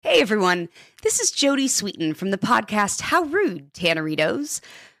everyone. This is Jody Sweeten from the podcast How Rude, Tanneritos.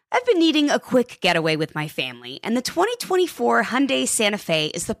 I've been needing a quick getaway with my family, and the 2024 Hyundai Santa Fe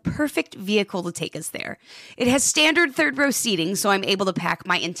is the perfect vehicle to take us there. It has standard third-row seating, so I'm able to pack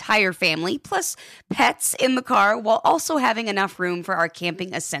my entire family, plus pets, in the car, while also having enough room for our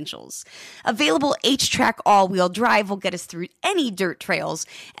camping essentials. Available H-Track all-wheel drive will get us through any dirt trails,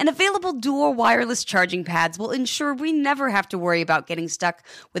 and available dual wireless charging pads will ensure we never have to worry about getting stuck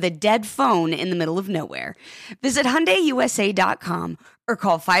with a dead phone in the middle of nowhere. Visit HyundaiUSA.com or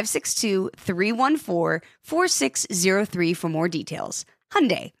call 562-314-4603 for more details.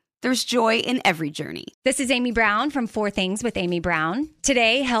 Hyundai, there's joy in every journey. This is Amy Brown from Four Things with Amy Brown.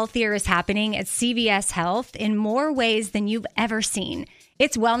 Today, healthier is happening at CVS Health in more ways than you've ever seen.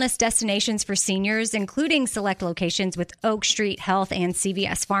 It's wellness destinations for seniors, including select locations with Oak Street Health and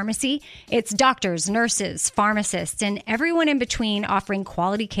CVS Pharmacy. It's doctors, nurses, pharmacists, and everyone in between offering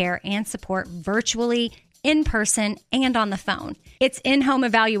quality care and support virtually, in person, and on the phone. It's in-home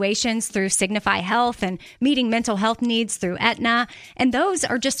evaluations through Signify Health and meeting mental health needs through Aetna. And those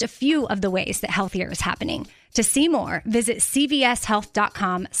are just a few of the ways that healthier is happening. To see more, visit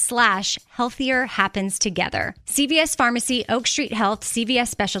cvshealth.com/healthier happens together. CVS Pharmacy, Oak Street Health, CVS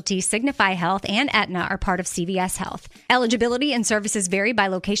Specialty, Signify Health, and Aetna are part of CVS Health. Eligibility and services vary by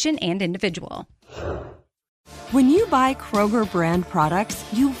location and individual. When you buy Kroger brand products,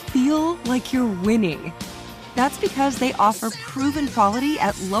 you feel like you're winning. That's because they offer proven quality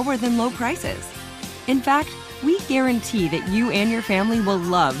at lower than low prices. In fact, we guarantee that you and your family will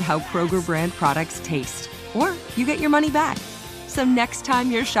love how Kroger brand products taste, or you get your money back. So next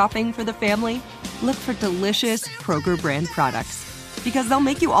time you're shopping for the family, look for delicious Kroger brand products, because they'll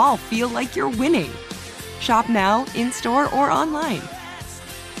make you all feel like you're winning. Shop now, in-store, or online.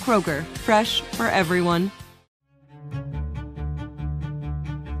 Kroger, fresh for everyone.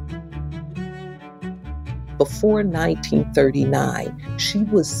 Before 1939, she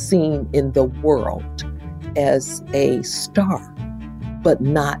was seen in the world as a star, but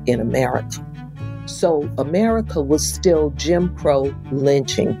not in America. So America was still Jim Crow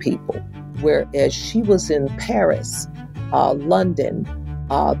lynching people, whereas she was in Paris, London,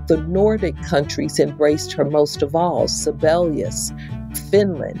 the Nordic countries embraced her most of all, Sibelius,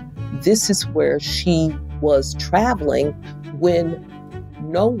 Finland. This is where she was traveling when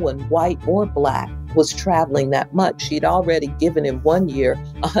no one, white or black, was traveling that much. She'd already given in one year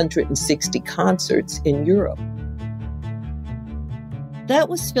 160 concerts in Europe. That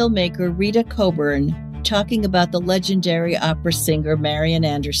was filmmaker Rita Coburn talking about the legendary opera singer Marian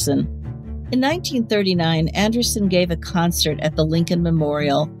Anderson. In 1939, Anderson gave a concert at the Lincoln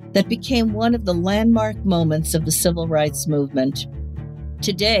Memorial that became one of the landmark moments of the civil rights movement.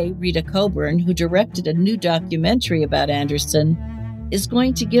 Today, Rita Coburn, who directed a new documentary about Anderson, is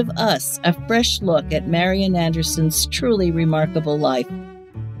going to give us a fresh look at Marian Anderson's truly remarkable life.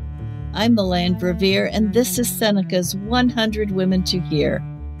 I'm Milan Verveer, and this is Seneca's 100 Women to Hear.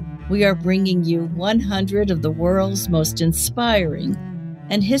 We are bringing you 100 of the world's most inspiring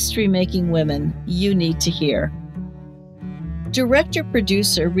and history-making women you need to hear.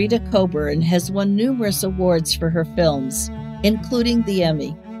 Director-producer Rita Coburn has won numerous awards for her films, including the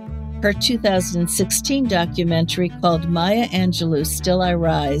Emmy. Her 2016 documentary called Maya Angelou, Still I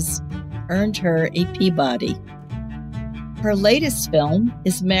Rise, earned her a Peabody. Her latest film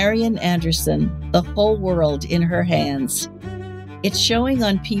is Marian Anderson, The Whole World in Her Hands. It's showing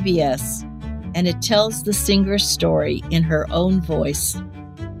on PBS, and it tells the singer's story in her own voice.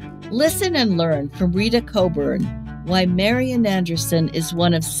 Listen and learn from Rita Coburn why Marian Anderson is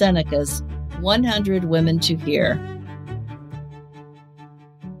one of Seneca's 100 Women to Hear.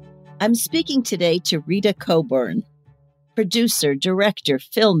 I'm speaking today to Rita Coburn, producer, director,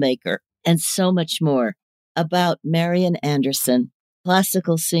 filmmaker, and so much more, about Marian Anderson,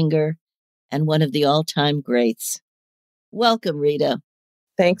 classical singer and one of the all-time greats. Welcome, Rita.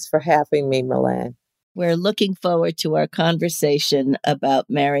 Thanks for having me, Milan. We're looking forward to our conversation about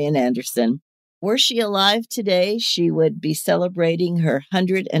Marian Anderson. Were she alive today, she would be celebrating her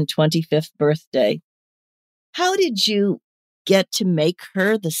 125th birthday. How did you get to make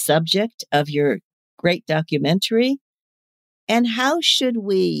her the subject of your great documentary? And how should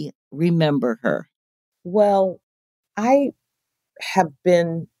we remember her? Well, I have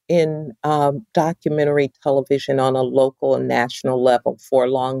been in documentary television on a local and national level for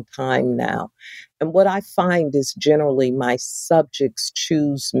a long time now. And what I find is generally my subjects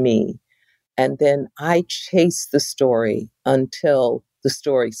choose me. And then I chase the story until the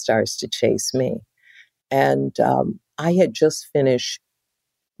story starts to chase me. And I had just finished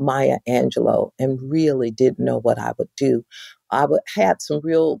Maya Angelou and really didn't know what I would do. had some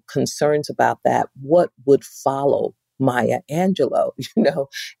real concerns about that. What would follow Maya Angelou,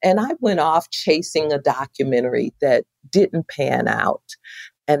 And I went off chasing a documentary that didn't pan out.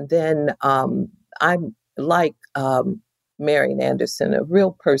 And then I'm like Marian Anderson, a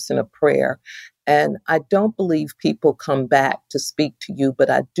real person of prayer. And I don't believe people come back to speak to you,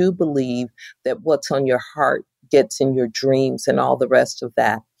 but I do believe that what's on your heart gets in your dreams and all the rest of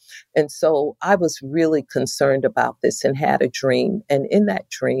that. And so I was really concerned about this and had a dream. And in that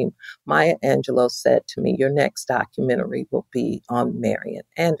dream, Maya Angelou said to me, your next documentary will be on Marian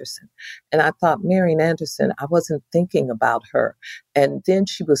Anderson. And I thought, Marian Anderson, I wasn't thinking about her. And then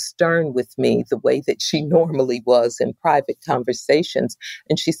she was stern with me the way that she normally was in private conversations.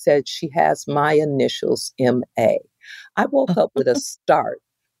 And she said she has my initials, M.A. I woke up with a start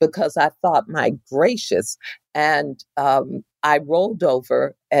because I thought, my gracious. And I rolled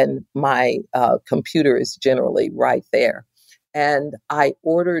over, and my computer is generally right there. And I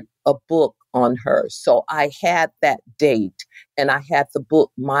ordered a book on her. So I had that date, and I had the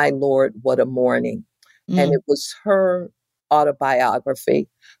book, My Lord, What a Morning. And it was her autobiography.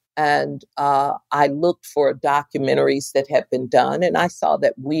 And I looked for documentaries that had been done, and I saw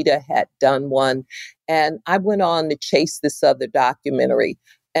that Ouida had done one. And I went on to chase this other documentary.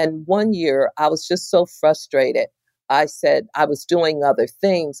 And one year, I was just so frustrated. I said I was doing other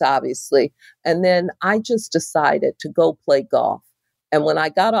things, obviously. And then I just decided to go play golf. And when I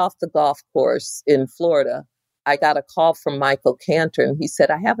got off the golf course in Florida, I got a call from Michael Cantor, and he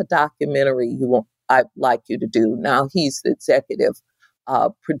said, I have a documentary I'd like you to do. Now, he's the executive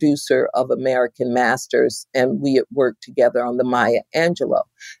producer of American Masters, and we had worked together on the Maya Angelou.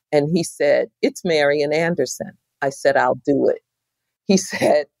 And he said, it's Marian Anderson. I said, I'll do it. He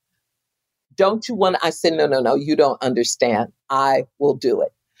said, don't you want to? I said, no, you don't understand. I will do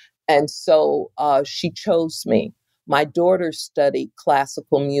it. And so she chose me. My daughter studied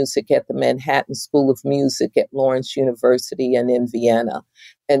classical music at the Manhattan School of Music at Lawrence University and in Vienna.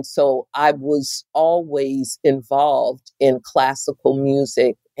 And so I was always involved in classical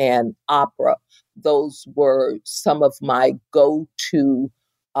music and opera. Those were some of my go-to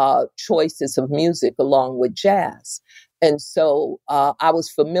choices of music along with jazz. And so I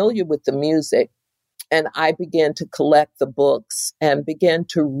was familiar with the music, and I began to collect the books and began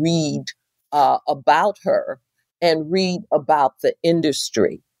to read about her and read about the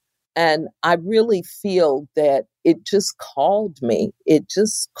industry. And I really feel that it just called me.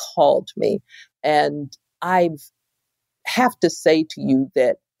 And I have to say to you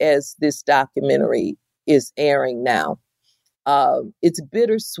that as this documentary is airing now, it's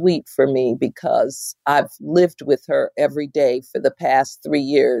bittersweet for me because I've lived with her every day for the past 3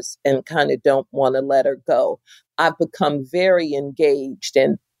 years and kind of don't want to let her go. I've become very engaged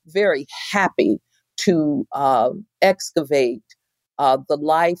and very happy to excavate the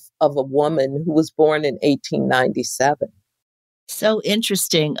life of a woman who was born in 1897. So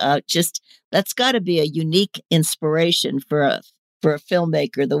interesting. That's got to be a unique inspiration for a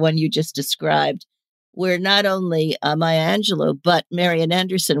filmmaker, the one you just described, where not only Maya Angelou but Marian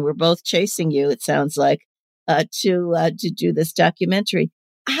Anderson were both chasing you. It sounds like to do this documentary.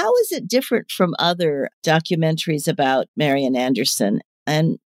 How is it different from other documentaries about Marian Anderson?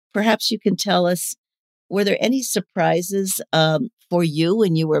 And perhaps you can tell us, were there any surprises for you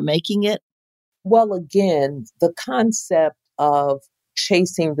when you were making it? Well, again, the concept of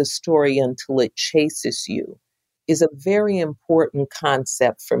chasing the story until it chases you is a very important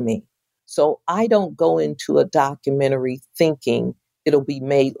concept for me. So I don't go into a documentary thinking it'll be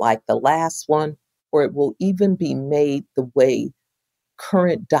made like the last one, or it will even be made the way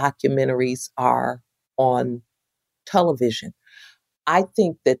current documentaries are on television. I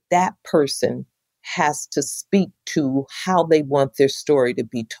think that person has to speak to how they want their story to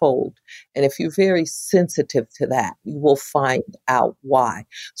be told. And if you're very sensitive to that, you will find out why.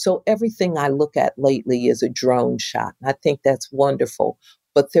 So everything I look at lately is a drone shot. And I think that's wonderful.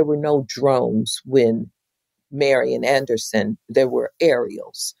 But there were no drones when Marian Anderson, there were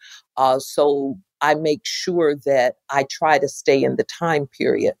aerials. So I make sure that I try to stay in the time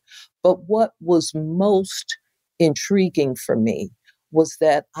period. But what was most intriguing for me was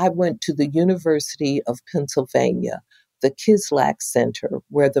that I went to the University of Pennsylvania, the Kislak Center,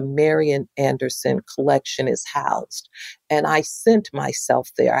 where the Marian Anderson collection is housed. And I sent myself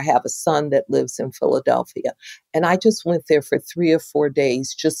there. I have a son that lives in Philadelphia. And I just went there for 3 or 4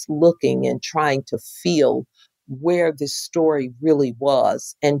 days, just looking and trying to feel where this story really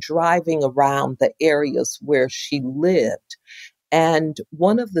was and driving around the areas where she lived. And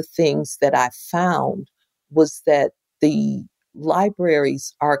one of the things that I found was that the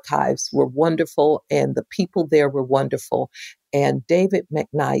libraries, archives were wonderful, and the people there were wonderful. And David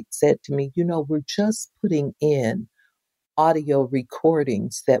McKnight said to me, we're just putting in audio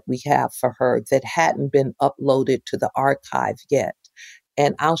recordings that we have for her that hadn't been uploaded to the archive yet.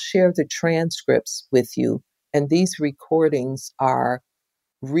 And I'll share the transcripts with you. And these recordings are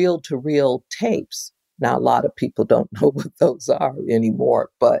reel-to-reel tapes. Now, a lot of people don't know what those are anymore,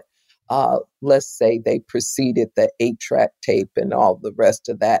 but let's say they preceded the 8-track tape and all the rest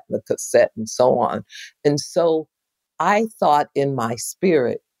of that, the cassette and so on. And so I thought in my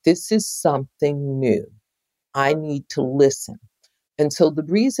spirit, this is something new. I need to listen. And so the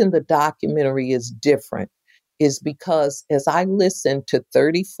reason the documentary is different is because as I listened to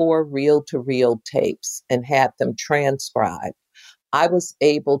 34 reel-to-reel tapes and had them transcribed, I was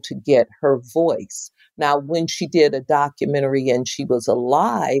able to get her voice. Now, when she did a documentary and she was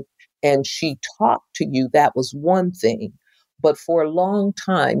alive and she talked to you, that was one thing. But for a long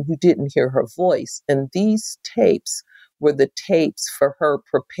time, you didn't hear her voice. And these tapes were the tapes for her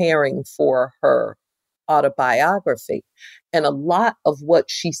preparing for her autobiography. And a lot of what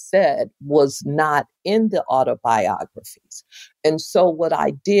she said was not in the autobiographies. And so what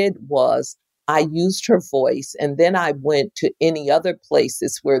I did was I used her voice, and then I went to any other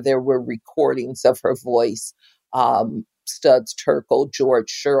places where there were recordings of her voice, Studs Terkel, George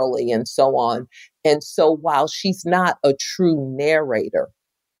Shirley, and so on. And so while she's not a true narrator,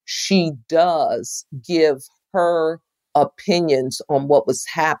 she does give her opinions on what was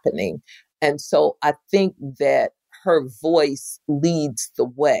happening. And so I think that her voice leads the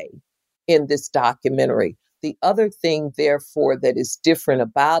way in this documentary. The other thing, therefore, that is different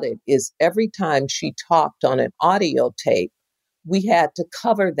about it is every time she talked on an audio tape, we had to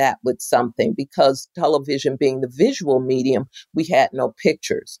cover that with something because television being the visual medium, we had no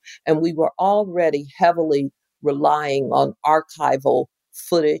pictures. And we were already heavily relying on archival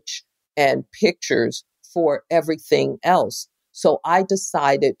footage and pictures for everything else. So I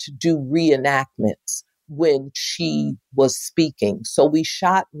decided to do reenactments when she was speaking. So we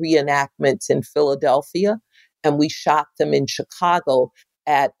shot reenactments in Philadelphia and we shot them in Chicago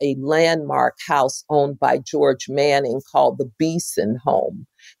at a landmark house owned by George Manning called the Beeson Home.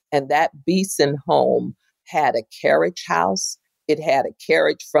 And that Beeson Home had a carriage house. It had a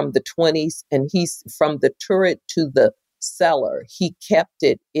carriage from the 20s, and he's from the turret to the cellar. He kept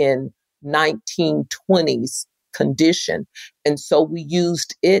it in 1920s condition. And so we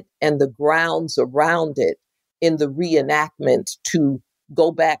used it and the grounds around it in the reenactments to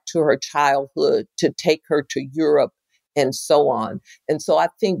go back to her childhood, to take her to Europe, and so on. And so I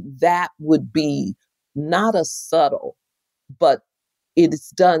think that would be not a subtle, but it is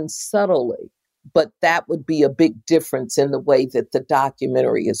done subtly. But that would be a big difference in the way that the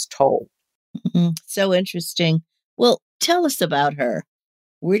documentary is told. Mm-hmm. So interesting. Well, tell us about her.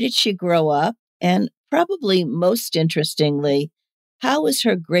 Where did she grow up? And probably most interestingly, how was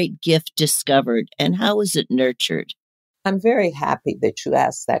her great gift discovered and how was it nurtured? I'm very happy that you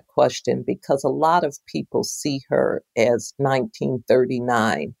asked that question because a lot of people see her as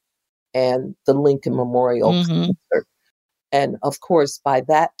 1939 and the Lincoln Memorial concert. And of course, by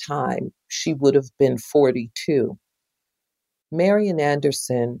that time, she would have been 42. Marian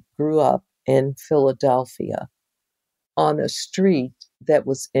Anderson grew up in Philadelphia on a street that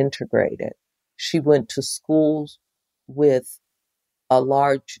was integrated. She went to schools with a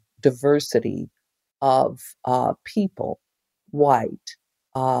large diversity of people, white,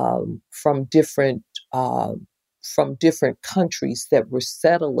 from different countries that were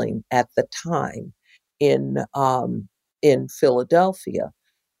settling at the time in Philadelphia.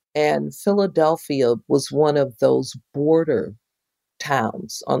 And Philadelphia was one of those border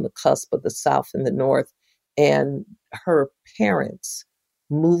towns on the cusp of the South and the North. And her parents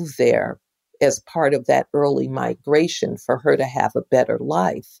moved there as part of that early migration for her to have a better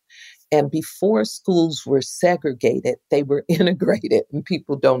life. And before schools were segregated, they were integrated, and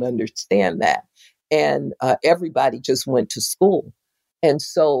people don't understand that. And everybody just went to school. And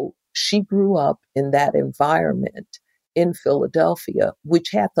so she grew up in that environment in Philadelphia,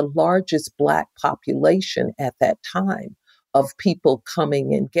 which had the largest Black population at that time of people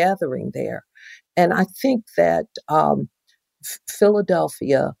coming and gathering there. And I think that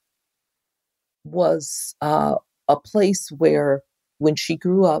Philadelphia was a place where when she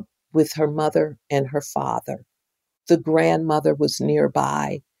grew up with her mother and her father, the grandmother was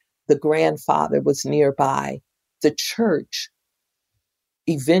nearby, the grandfather was nearby, the church,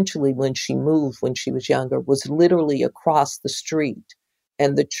 eventually when she moved when she was younger, was literally across the street.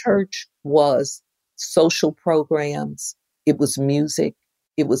 And the church was social programs, it was music,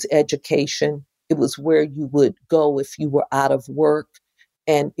 it was education, It was where you would go if you were out of work.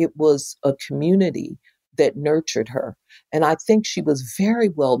 And it was a community that nurtured her. And I think she was very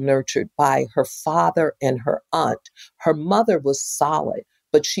well nurtured by her father and her aunt. Her mother was solid,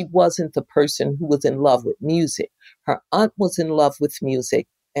 but she wasn't the person who was in love with music. Her aunt was in love with music,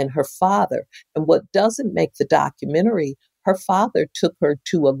 and her father. And what doesn't make the documentary, her father took her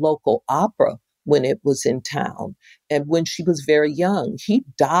to a local opera when it was in town. And when she was very young, he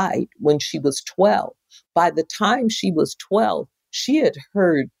died when she was 12. By the time she was 12, she had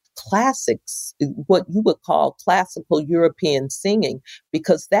heard classics, what you would call classical European singing,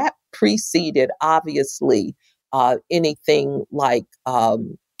 because that preceded, obviously, anything like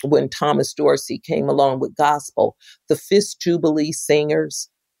when Thomas Dorsey came along with gospel, the Fisk Jubilee singers,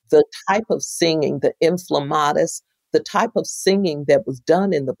 the type of singing, the inflammatus, the type of singing that was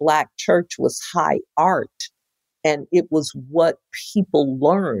done in the Black church was high art. And it was what people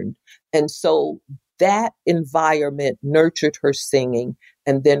learned. And so that environment nurtured her singing.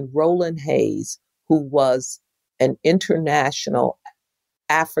 And then Roland Hayes, who was an international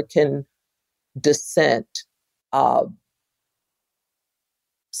African descent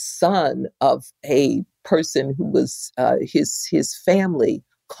son of a person who was his family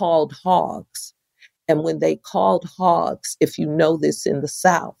called hogs. And when they called hogs, if you know this in the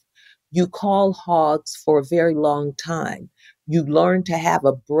South, you call hogs for a very long time. You learn to have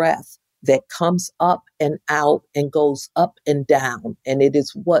a breath that comes up and out and goes up and down. And it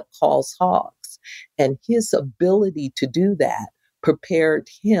is what calls hogs. And his ability to do that prepared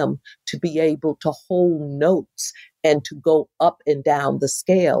him to be able to hold notes and to go up and down the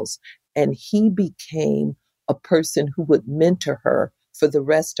scales. And he became a person who would mentor her for the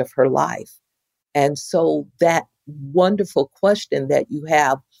rest of her life. And so that wonderful question that you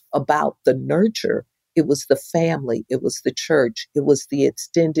have about the nurture, it was the family, it was the church, it was the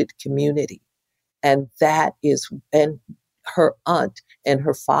extended community. And that is, and her aunt and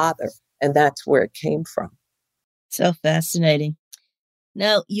her father, and that's where it came from. So fascinating.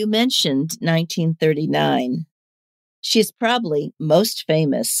 Now, you mentioned 1939. She's probably most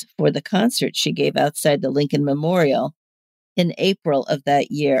famous for the concert she gave outside the Lincoln Memorial in April of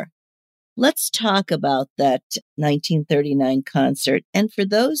that year. Let's talk about that 1939 concert. And for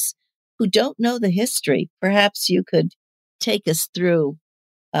those who don't know the history, perhaps you could take us through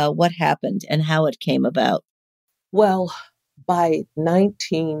what happened and how it came about. Well, by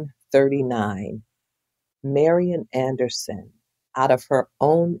 1939, Marian Anderson, out of her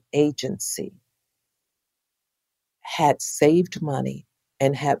own agency, had saved money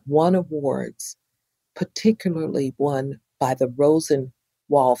and had won awards, particularly one by the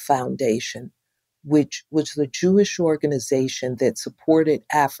Rosenwald Foundation, which was the Jewish organization that supported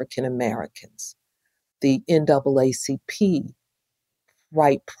African Americans. The NAACP,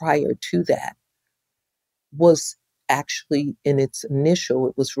 right prior to that, was actually in its initial,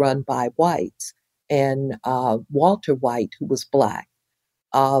 it was run by whites. And Walter White, who was Black,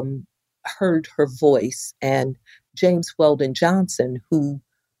 heard her voice. And James Weldon Johnson, who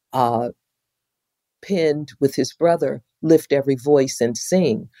penned with his brother, Lift Every Voice and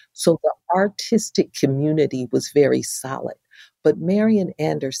Sing. So the artistic community was very solid. But Marian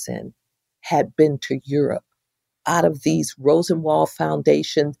Anderson had been to Europe. Out of these, Rosenwald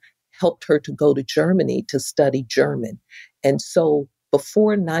Foundation helped her to go to Germany to study German. And so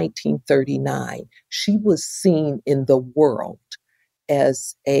before 1939, she was seen in the world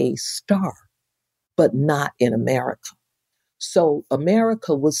as a star, but not in America. So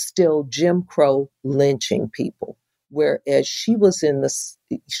America was still Jim Crow lynching people, whereas she was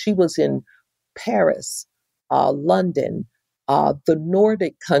in Paris, London. The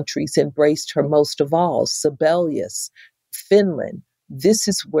Nordic countries embraced her most of all, Sibelius, Finland. This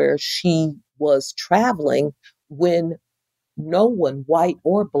is where she was traveling when no one, white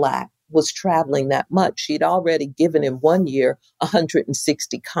or Black, was traveling that much. She'd already given in one year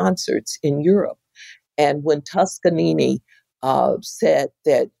 160 concerts in Europe. And when Toscanini said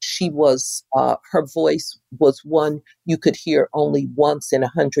that she was, her voice was one you could hear only once in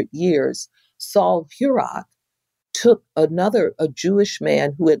 100 years, Saul Hurok took a Jewish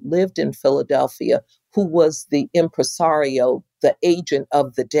man who had lived in Philadelphia, who was the impresario, the agent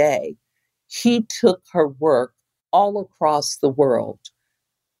of the day. He took her work all across the world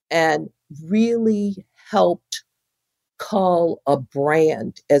and really helped cull a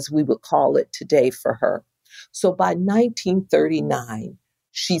brand, as we would call it today, for her. So by 1939,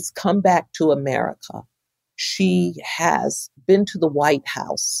 she's come back to America. She has been to the White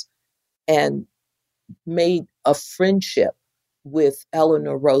House and made a friendship with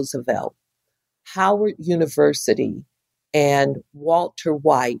Eleanor Roosevelt. Howard University and Walter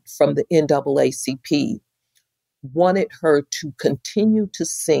White from the NAACP wanted her to continue to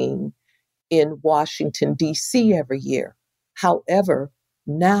sing in Washington, D.C. every year. However,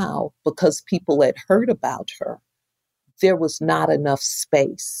 now, because people had heard about her, there was not enough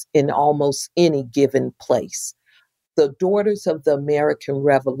space in almost any given place. The Daughters of the American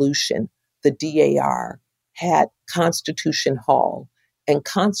Revolution, the DAR, had Constitution Hall, and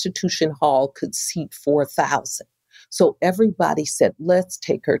Constitution Hall could seat 4,000. So everybody said, let's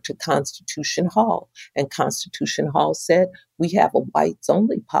take her to Constitution Hall. And Constitution Hall said, we have a whites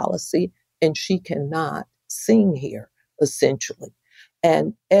only policy and she cannot sing here, essentially.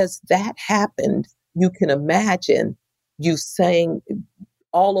 And as that happened, you can imagine you sang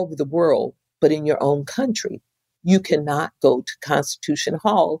all over the world, but in your own country. You cannot go to Constitution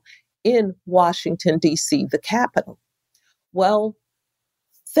Hall in Washington, D.C., the capital. Well,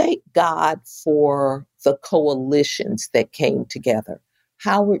 thank God for the coalitions that came together.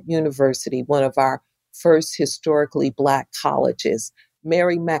 Howard University, one of our first historically Black colleges,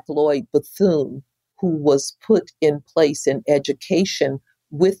 Mary McLeod Bethune, who was put in place in education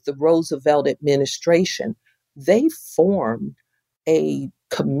with the Roosevelt administration, they formed a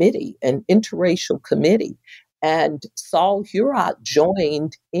committee, an interracial committee, and Saul Hurok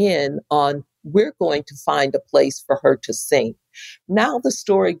joined in on, we're going to find a place for her to sing. Now the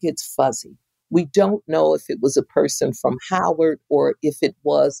story gets fuzzy. We don't know if it was a person from Howard or if it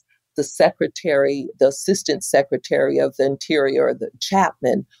was the secretary, the assistant secretary of the Interior, the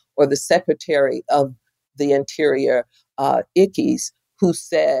Chapman, or the secretary of the Interior, Ickes, who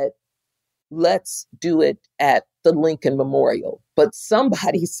said, let's do it at the Lincoln Memorial. But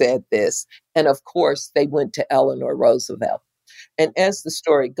somebody said this, and of course they went to Eleanor Roosevelt. And as the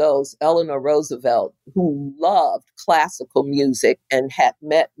story goes, Eleanor Roosevelt, who loved classical music and had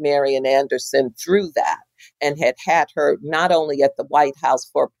met Marian Anderson through that, and had her not only at the White House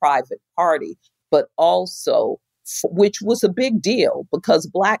for a private party, but also, which was a big deal because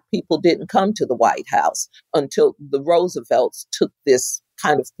Black people didn't come to the White House until the Roosevelts took this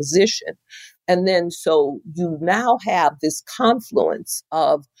kind of position. And then so you now have this confluence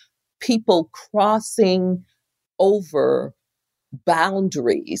of people crossing over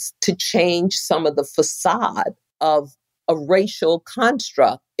boundaries to change some of the facade of a racial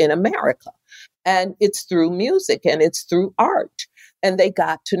construct in America. And it's through music and it's through art. And they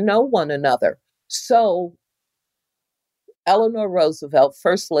got to know one another. So Eleanor Roosevelt,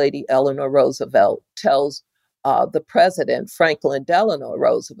 First Lady Eleanor Roosevelt, tells the president, Franklin Delano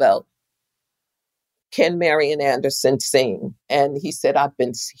Roosevelt, can Marian Anderson sing? And he said, I've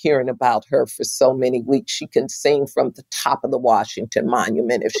been hearing about her for so many weeks. She can sing from the top of the Washington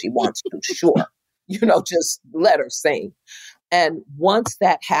Monument if she wants to, sure. Just let her sing. And once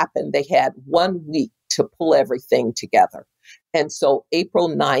that happened, they had 1 week to pull everything together. And so April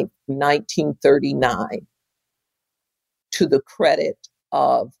 9th, 1939, to the credit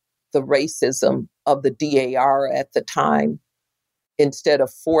of the racism of the DAR at the time, instead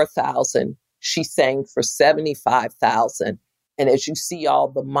of 4,000, she sang for 75,000. And as you see all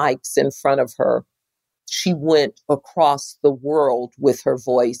the mics in front of her, she went across the world with her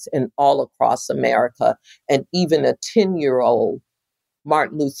voice and all across America. And even a 10-year-old,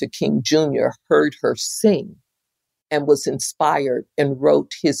 Martin Luther King Jr., heard her sing and was inspired and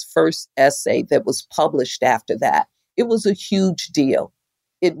wrote his first essay that was published after that. It was a huge deal.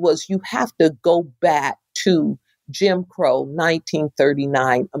 It was, you have to go back to Jim Crow,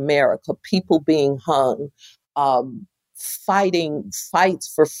 1939 America, people being hung,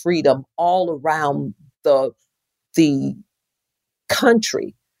 fights for freedom all around the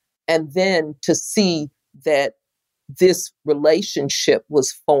country. And then to see that this relationship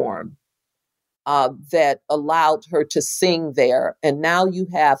was formed that allowed her to sing there. And now you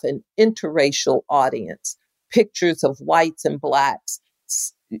have an interracial audience, pictures of whites and Blacks,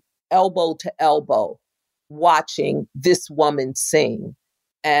 elbow to elbow, watching this woman sing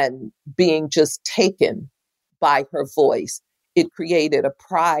and being just taken by her voice. It created a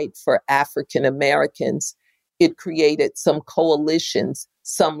pride for African Americans. It created some coalitions,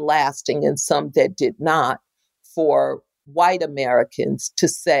 some lasting and some that did not, for white Americans to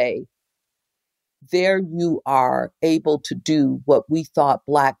say, there you are able to do what we thought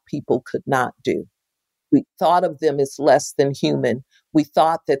Black people could not do. We thought of them as less than human. We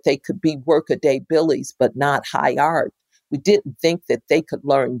thought that they could be workaday Billies, but not high art. We didn't think that they could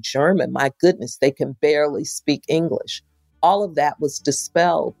learn German. My goodness, they can barely speak English. All of that was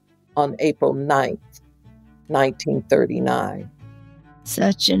dispelled on April 9th, 1939.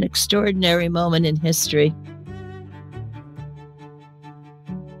 Such an extraordinary moment in history.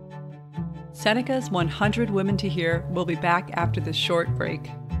 Seneca's 100 Women to Hear will be back after this short break.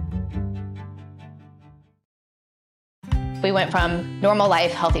 We went from normal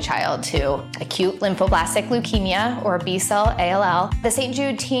life, healthy child to acute lymphoblastic leukemia, or B-cell ALL. The St.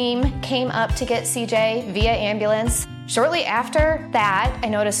 Jude team came up to get CJ via ambulance. Shortly after that, I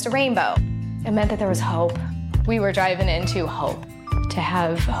noticed a rainbow. It meant that there was hope. We were driving into hope. To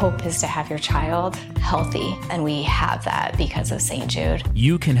have hope is to have your child healthy, and we have that because of St. Jude.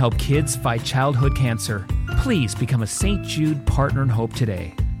 You can help kids fight childhood cancer. Please become a St. Jude Partner in Hope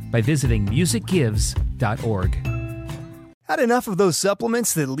today by visiting musicgives.org. Had enough of those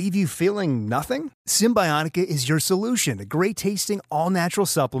supplements that leave you feeling nothing? Symbiotica is your solution to great-tasting, all-natural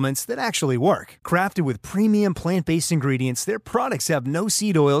supplements that actually work. Crafted with premium plant-based ingredients, their products have no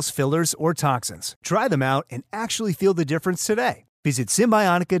seed oils, fillers, or toxins. Try them out and actually feel the difference today. Visit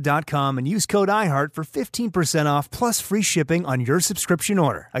Symbiotica.com and use code IHEART for 15% off plus free shipping on your subscription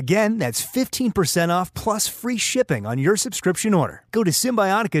order. Again, that's 15% off plus free shipping on your subscription order. Go to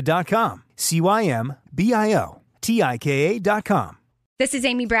Symbiotica.com, Symbiotika.com. This is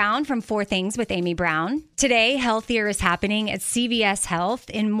Amy Brown from Four Things with Amy Brown. Today, healthier is happening at CVS Health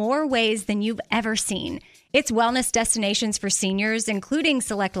in more ways than you've ever seen. It's wellness destinations for seniors, including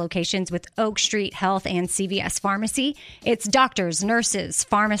select locations with Oak Street Health and CVS Pharmacy. It's doctors, nurses,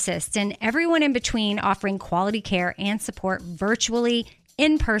 pharmacists, and everyone in between offering quality care and support virtually,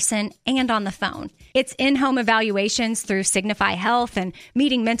 in person, and on the phone. It's in-home evaluations through Signify Health and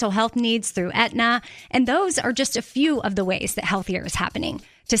meeting mental health needs through Aetna. And those are just a few of the ways that healthier is happening.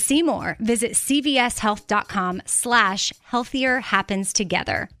 To see more, visit cvshealth.com/healthier happens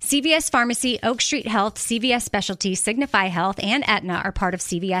together. CVS Pharmacy, Oak Street Health, CVS Specialty, Signify Health, and Aetna are part of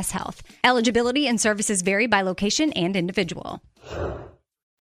CVS Health. Eligibility and services vary by location and individual.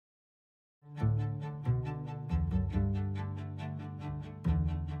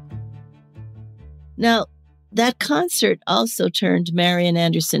 Now, that concert also turned Marian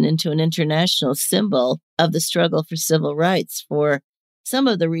Anderson into an international symbol of the struggle for civil rights for some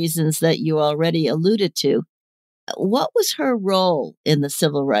of the reasons that you already alluded to. What was her role in the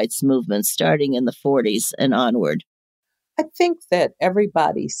civil rights movement starting in the 40s and onward? I think that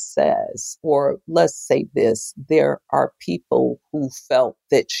everybody says, or let's say this, there are people who felt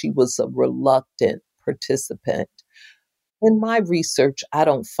that she was a reluctant participant. In my research, I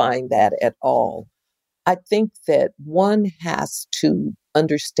don't find that at all. I think that one has to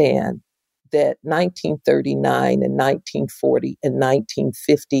understand that 1939 and 1940 and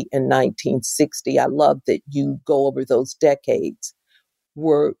 1950 and 1960, I love that you go over those decades,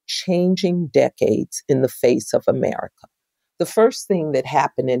 were changing decades in the face of America. The first thing that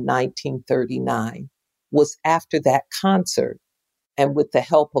happened in 1939 was after that concert, and with the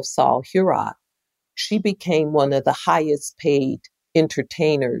help of Saul Hurod, she became one of the highest paid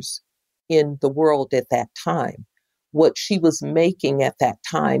entertainers in the world at that time. What she was making at that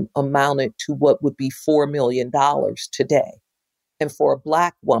time amounted to what would be $4 million today. And for a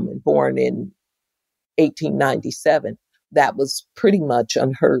Black woman born in 1897, that was pretty much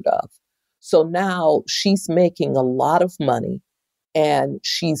unheard of. So now she's making a lot of money, and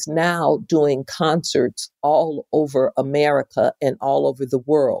she's now doing concerts all over America and all over the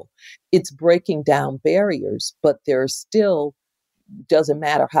world. It's breaking down barriers, but there's still, doesn't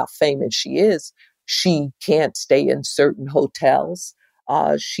matter how famous she is, she can't stay in certain hotels.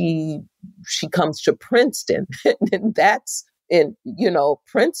 She comes to Princeton, and that's in,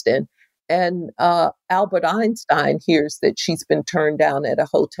 Princeton. And Albert Einstein hears that she's been turned down at a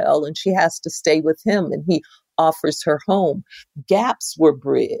hotel, and she has to stay with him, and he offers her home. Gaps were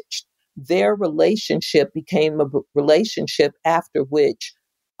bridged. Their relationship became a relationship after which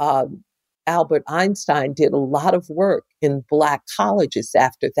Albert Einstein did a lot of work in Black colleges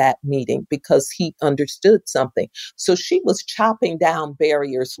after that meeting because he understood something. So she was chopping down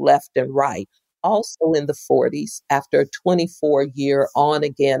barriers left and right. Also in the 40s, after a 24-year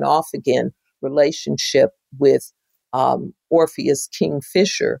on-again, off-again relationship with Orpheus King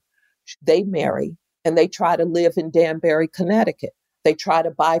Fisher, they marry and they try to live in Danbury, Connecticut. They try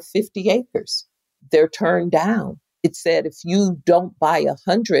to buy 50 acres. They're turned down. It said, if you don't buy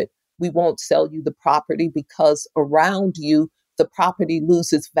 100, we won't sell you the property because around you, the property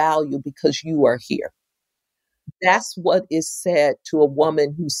loses value because you are here. That's what is said to a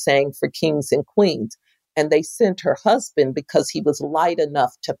woman who sang for kings and queens. And they sent her husband because he was light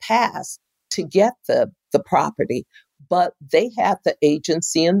enough to pass to get the property. But they had the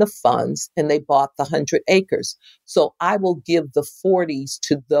agency and the funds, and they bought the 100 acres. So I will give the 40s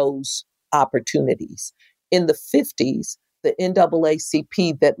to those opportunities. In the 50s, the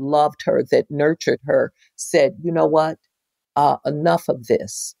NAACP that loved her, that nurtured her, said, you know what? Enough of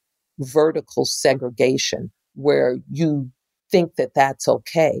this. vertical segregation where you think that that's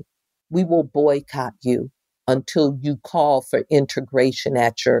okay. We will boycott you until you call for integration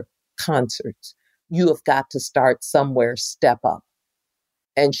at your concerts. You have got to start somewhere, step up.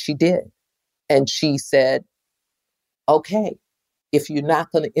 And she did. And she said, okay, if you're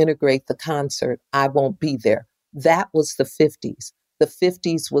not going to integrate the concert, I won't be there. That was the 50s. The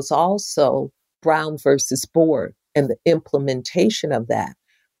 50s was also Brown versus Board and the implementation of that,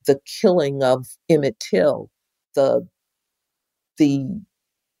 the killing of Emmett Till, the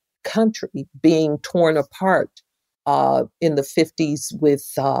country being torn apart in the 50s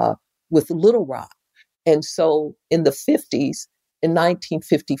with Little Rock. And so in the 50s, in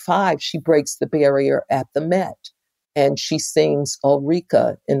 1955, she breaks the barrier at the Met and she sings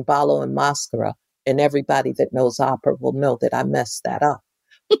Ulrika in Ballo and Mascara. And everybody that knows opera will know that I messed that up.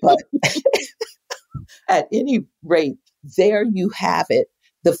 But at any rate, there you have it.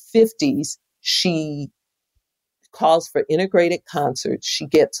 The 50s, she calls for integrated concerts. She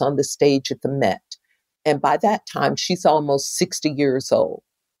gets on the stage at the Met. And by that time, she's almost 60 years old.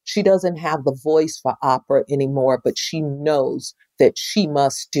 She doesn't have the voice for opera anymore, but she knows that she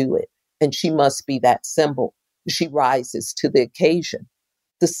must do it. And she must be that symbol. She rises to the occasion.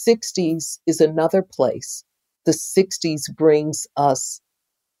 The 60s is another place. The 60s brings us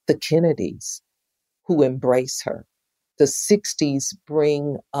the Kennedys who embrace her. The 60s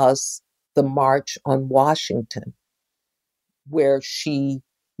bring us the March on Washington, where she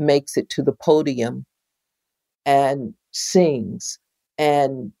makes it to the podium and sings.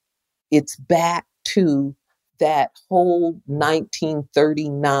 And it's back to that whole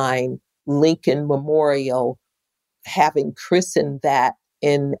 1939 Lincoln Memorial, having christened that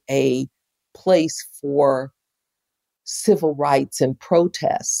in a place for civil rights and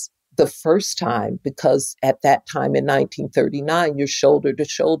protests. The first time, because at that time in 1939, you're shoulder to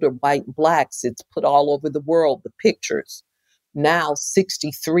shoulder, white and blacks. It's put all over the world, the pictures. Now,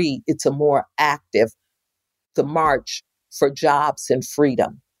 63, it's a more active, the march for jobs and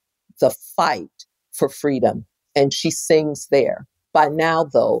freedom, the fight for freedom. And she sings there. By now,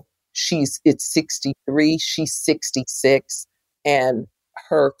 though, it's 63, she's 66, and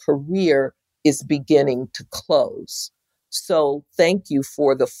her career is beginning to close. So thank you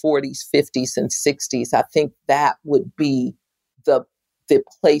for the 40s, 50s, and 60s. I think that would be the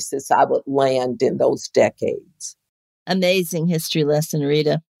places I would land in those decades. Amazing history lesson,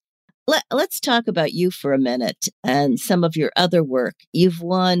 Rita. Let's talk about you for a minute and some of your other work. You've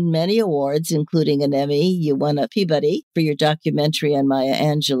won many awards, including an Emmy. You won a Peabody for your documentary on Maya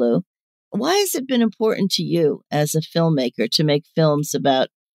Angelou. Why has it been important to you as a filmmaker to make films about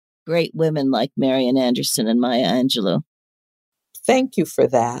great women like Marian Anderson and Maya Angelou? Thank you for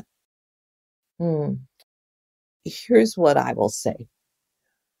that. Here's what I will say.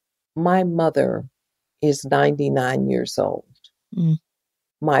 My mother is 99 years old.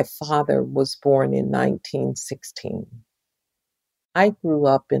 My father was born in 1916. I grew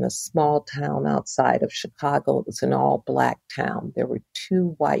up in a small town outside of Chicago. It was an all-Black town. There were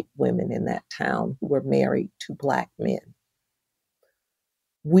 2 white women in that town who were married to Black men.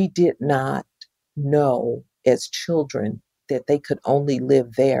 We did not know as children that they could only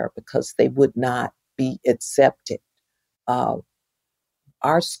live there because they would not be accepted. Our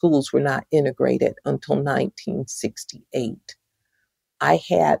schools were not integrated until 1968. I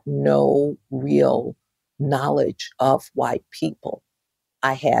had no real knowledge of white people.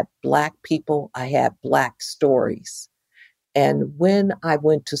 I had Black people, I had Black stories. And when I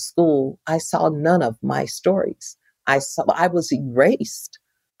went to school, I saw none of my stories. I was erased.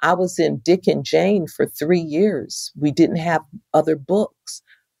 I was in Dick and Jane for 3 years. We didn't have other books.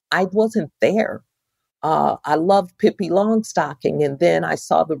 I wasn't there. I loved Pippi Longstocking, and then I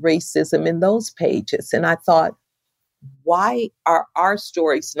saw the racism in those pages. And I thought, why are our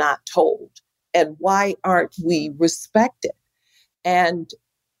stories not told? And why aren't we respected? And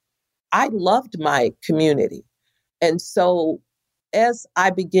I loved my community. And so as I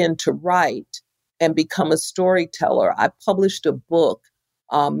began to write and become a storyteller, I published a book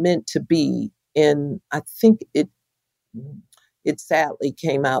meant to be in, I think it sadly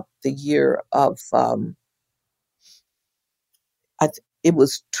came out the year of, it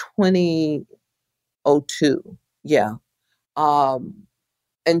was 2002. Yeah.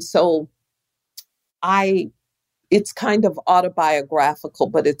 And so it's kind of autobiographical,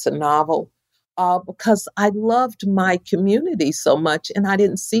 but it's a novel because I loved my community so much and I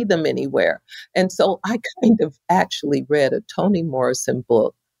didn't see them anywhere. And so I kind of actually read a Toni Morrison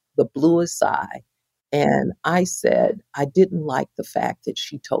book, The Bluest Eye. And I said, I didn't like the fact that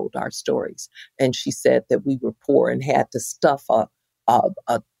she told our stories. And she said that we were poor and had to stuff a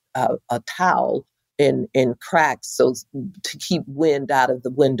a towel in cracks so to keep wind out of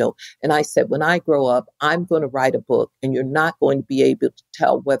the window. And I said, when I grow up, I'm going to write a book, and you're not going to be able to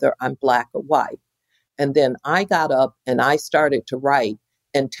tell whether I'm Black or white. And then I got up and I started to write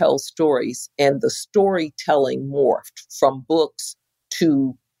and tell stories, and the storytelling morphed from books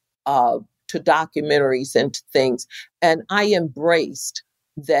to documentaries and to things. And I embraced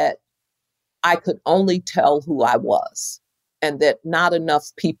that I could only tell who I was, and that not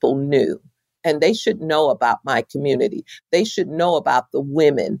enough people knew. And they should know about my community. They should know about the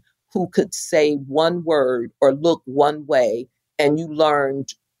women who could say one word or look one way, and you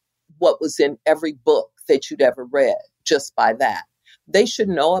learned what was in every book that you'd ever read just by that. They should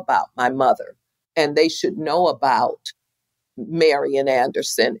know about my mother, and they should know about Marian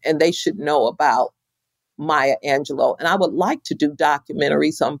Anderson, and they should know about Maya Angelou. And I would like to do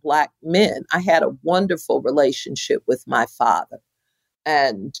documentaries on Black men. I had a wonderful relationship with my father,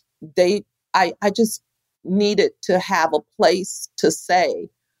 and I just needed to have a place to say,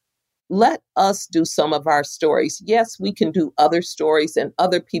 let us do some of our stories. Yes, we can do other stories, and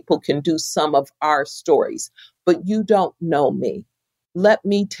other people can do some of our stories, but you don't know me. Let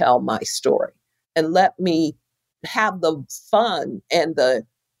me tell my story, and let me have the fun and the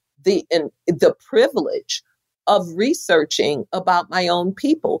privilege of researching about my own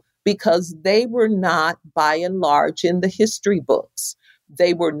people, because they were not, by and large, in the history books.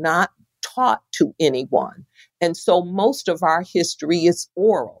 They were not taught to anyone. And so most of our history is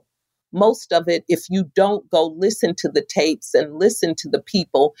oral. Most of it, if you don't go listen to the tapes and listen to the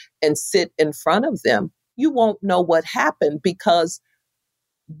people and sit in front of them, you won't know what happened, because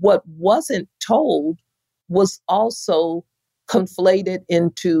what wasn't told was also conflated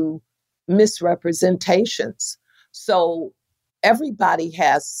into misrepresentations. So everybody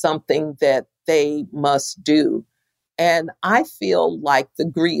has something that they must do. And I feel like the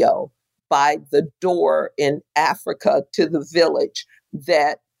griot by the door in Africa to the village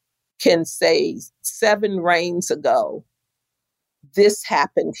that can say 7 rains ago, this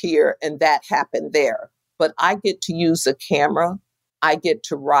happened here and that happened there. But I get to use a camera, I get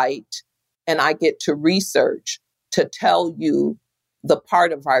to write, and I get to research to tell you the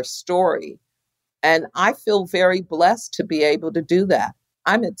part of our story. And I feel very blessed to be able to do that.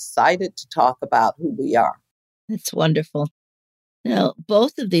 I'm excited to talk about who we are. That's wonderful. Now,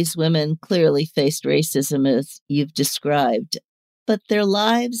 both of these women clearly faced racism, as you've described, but their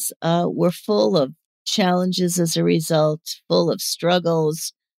lives were full of challenges as a result, full of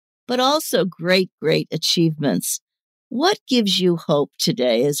struggles, but also great, great achievements. What gives you hope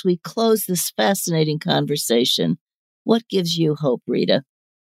today as we close this fascinating conversation? What gives you hope, Rita?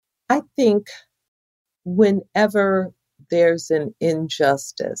 I think whenever there's an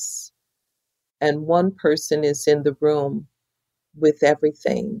injustice and one person is in the room with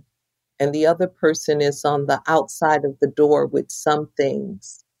everything, and the other person is on the outside of the door with some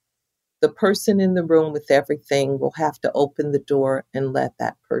things, the person in the room with everything will have to open the door and let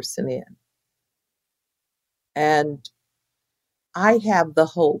that person in. And I have the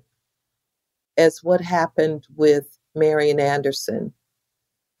hope, as what happened with Marian Anderson,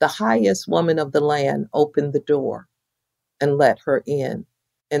 the highest woman of the land opened the door and let her in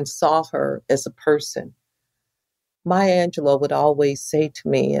and saw her as a person. Maya Angelou would always say to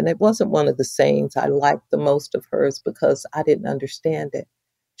me, and it wasn't one of the sayings I liked the most of hers because I didn't understand it.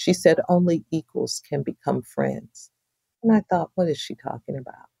 She said, only equals can become friends. And I thought, what is she talking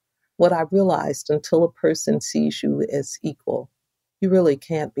about? What I realized, until a person sees you as equal, you really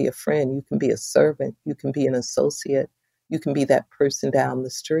can't be a friend. You can be a servant. You can be an associate. You can be that person down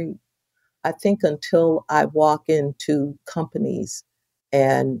the street. I think until I walk into companies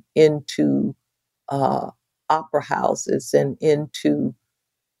and into opera houses and into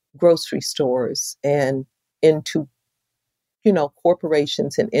grocery stores and into,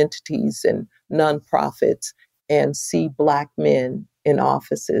 corporations and entities and nonprofits, and see Black men in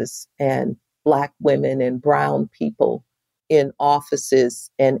offices and Black women and brown people in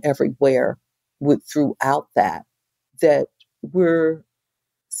offices and everywhere throughout that we're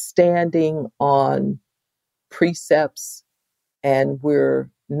standing on precepts and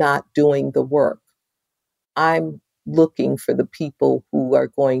we're not doing the work. I'm looking for the people who are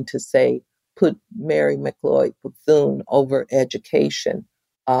going to say, put Mary McLeod Bethune over education.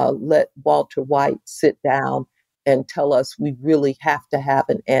 Let Walter White sit down and tell us we really have to have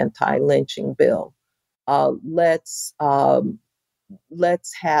an anti-lynching bill. Let's have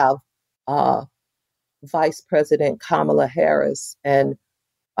Vice President Kamala Harris and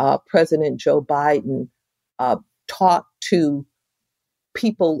President Joe Biden talk to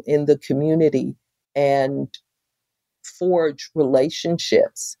people in the community and forge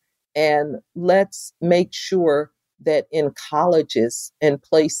relationships And let's make sure that in colleges and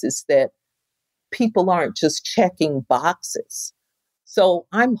places that people aren't just checking boxes. So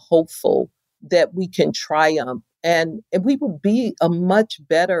I'm hopeful that we can triumph and we will be a much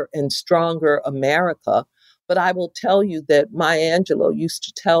better and stronger America. But I will tell you that Maya Angelou used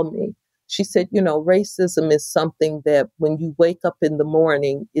to tell me, she said, racism is something that when you wake up in the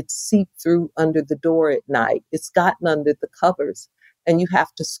morning, it's seeped through under the door at night. It's gotten under the covers and you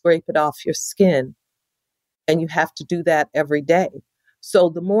have to scrape it off your skin. And you have to do that every day. So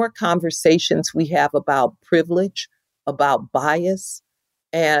the more conversations we have about privilege, about bias,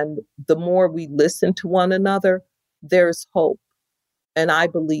 and the more we listen to one another, there's hope. And I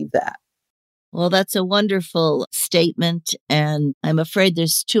believe that. Well, that's a wonderful statement. And I'm afraid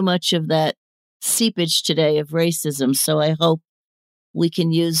there's too much of that seepage today of racism. So I hope we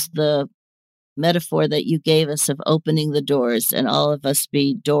can use the metaphor that you gave us of opening the doors and all of us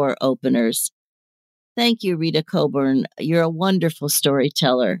be door openers. Thank you, Rita Coburn. You're a wonderful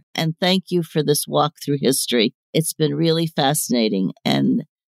storyteller. And thank you for this walk through history. It's been really fascinating. And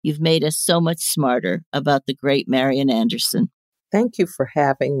you've made us so much smarter about the great Marian Anderson. Thank you for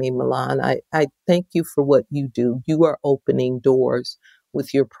having me, Milan. I thank you for what you do. You are opening doors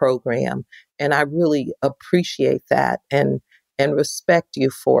with your program. And I really appreciate that and respect you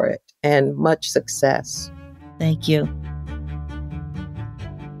for it. And much success. Thank you.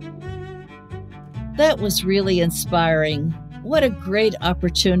 That was really inspiring. What a great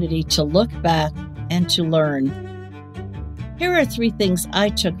opportunity to look back and to learn. Here are 3 things I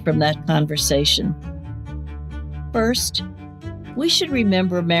took from that conversation. First, we should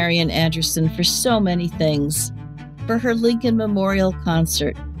remember Marian Anderson for so many things. For her Lincoln Memorial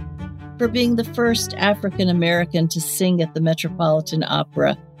Concert, for being the first African American to sing at the Metropolitan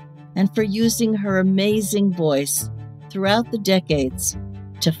Opera, and for using her amazing voice throughout the decades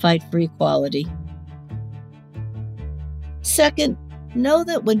to fight for equality. Second, know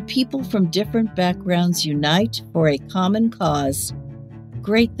that when people from different backgrounds unite for a common cause,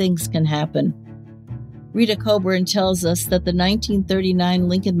 great things can happen. Rita Coburn tells us that the 1939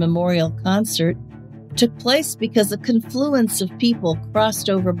 Lincoln Memorial Concert took place because a confluence of people crossed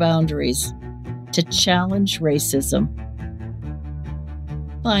over boundaries to challenge racism.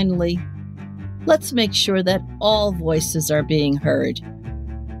 Finally, let's make sure that all voices are being heard.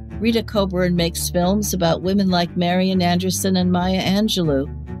 Rita Coburn makes films about women like Marian Anderson and Maya Angelou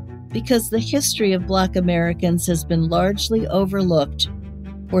because the history of Black Americans has been largely overlooked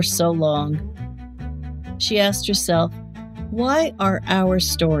for so long. She asked herself, why are our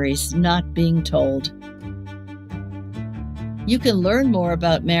stories not being told? You can learn more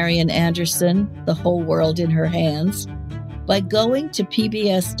about Marian Anderson, The Whole World in Her Hands, by going to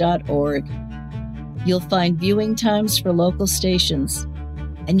pbs.org. You'll find viewing times for local stations,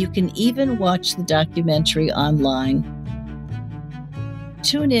 and you can even watch the documentary online.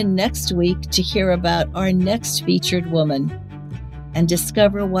 Tune in next week to hear about our next featured woman and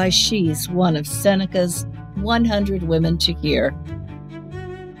discover why she's one of Seneca's 100 Women to Hear.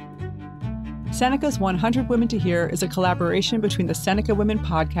 Seneca's 100 Women to Hear is a collaboration between the Seneca Women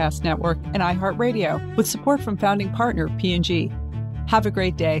Podcast Network and iHeartRadio, with support from founding partner P&G. Have a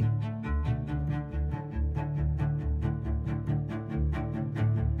great day.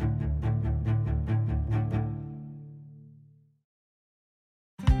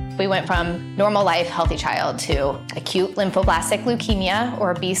 We went from normal life, healthy child to acute lymphoblastic leukemia,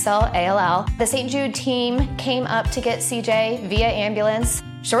 or B-cell ALL. The St. Jude team came up to get CJ via ambulance.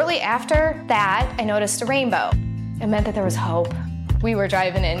 Shortly after that, I noticed a rainbow. It meant that there was hope. We were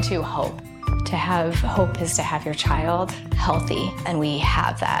driving into hope. To have hope is to have your child healthy, and we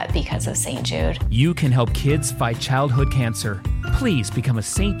have that because of St. Jude. You can help kids fight childhood cancer. Please become a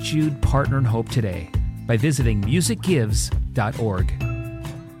St. Jude Partner in Hope today by visiting musicgives.org.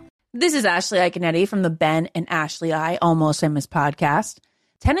 This is Ashley Iconetti from the Ben and Ashley I Almost Famous podcast.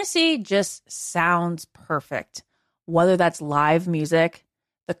 Tennessee just sounds perfect. Whether that's live music,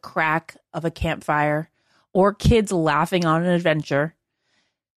 the crack of a campfire, or kids laughing on an adventure.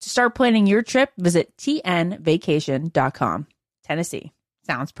 To start planning your trip, visit tnvacation.com. Tennessee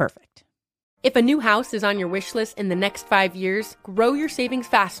sounds perfect. If a new house is on your wish list in the next 5 years, grow your savings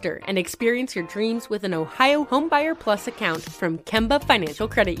faster and experience your dreams with an Ohio Homebuyer Plus account from Kemba Financial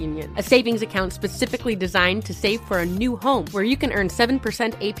Credit Union. A savings account specifically designed to save for a new home, where you can earn 7%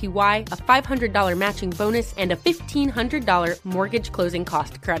 APY, a $500 matching bonus, and a $1,500 mortgage closing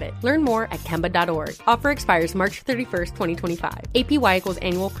cost credit. Learn more at Kemba.org. Offer expires March 31st, 2025. APY equals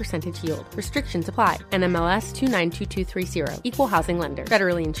annual percentage yield. Restrictions apply. NMLS 292230. Equal housing lender.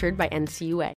 Federally insured by NCUA.